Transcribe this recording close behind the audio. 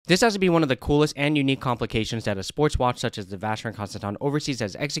This has to be one of the coolest and unique complications that a sports watch such as the Vacheron Constantin Overseas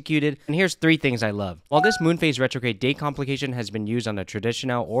has executed, and here's 3 things I love. While this Moon Phase Retrograde Date complication has been used on the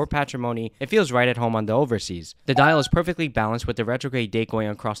traditional or patrimony, it feels right at home on the Overseas. The dial is perfectly balanced with the retrograde date going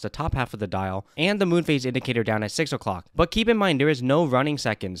across the top half of the dial, and the moon phase indicator down at 6 o'clock. But keep in mind there is no running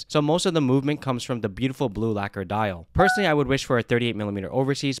seconds, so most of the movement comes from the beautiful blue lacquer dial. Personally, I would wish for a 38mm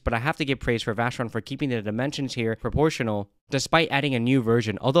Overseas, but I have to give praise for Vacheron for keeping the dimensions here proportional, despite adding a new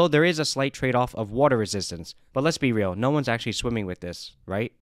version, although there is a slight trade-off of water resistance. But let's be real, no one's actually swimming with this,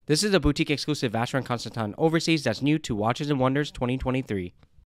 right? This is a boutique exclusive Vacheron Constantin Overseas that's new to Watches and Wonders 2023.